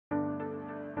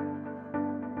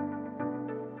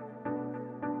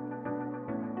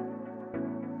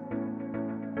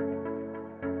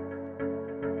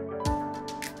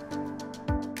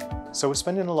So we're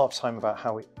spending a lot of time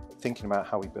thinking about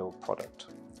how we build product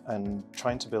and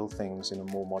trying to build things in a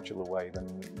more modular way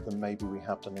than maybe we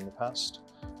have done in the past,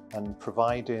 and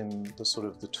providing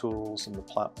the tools and the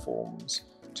platforms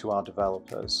to our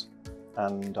developers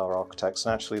and our architects,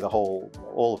 and actually all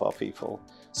of our people,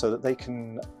 so that they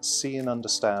can see and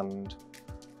understand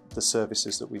the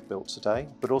services that we've built today,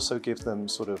 but also give them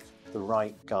the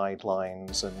right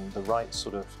guidelines and the right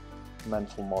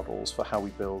mental models for how we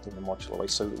build in a modular way,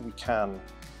 so that we can,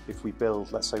 if we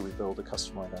build, let's say we build a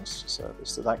customer identity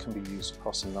service, that can be used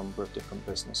across a number of different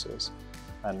businesses.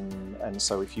 And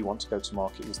so if you want to go to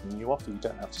market with a new offer, you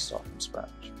don't have to start from scratch.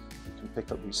 You can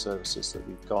pick up these services that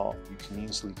we've got, you can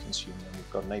easily consume them. We've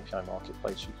got an API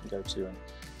marketplace you can go to and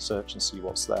search and see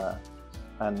what's there.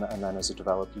 And then as a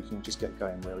developer, you can just get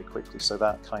going really quickly. So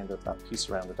that piece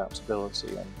around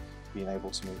adaptability and being able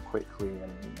to move quickly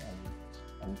and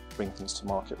bring things to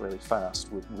market really fast,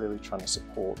 we're really trying to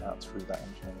support that through that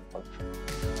engineering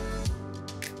approach.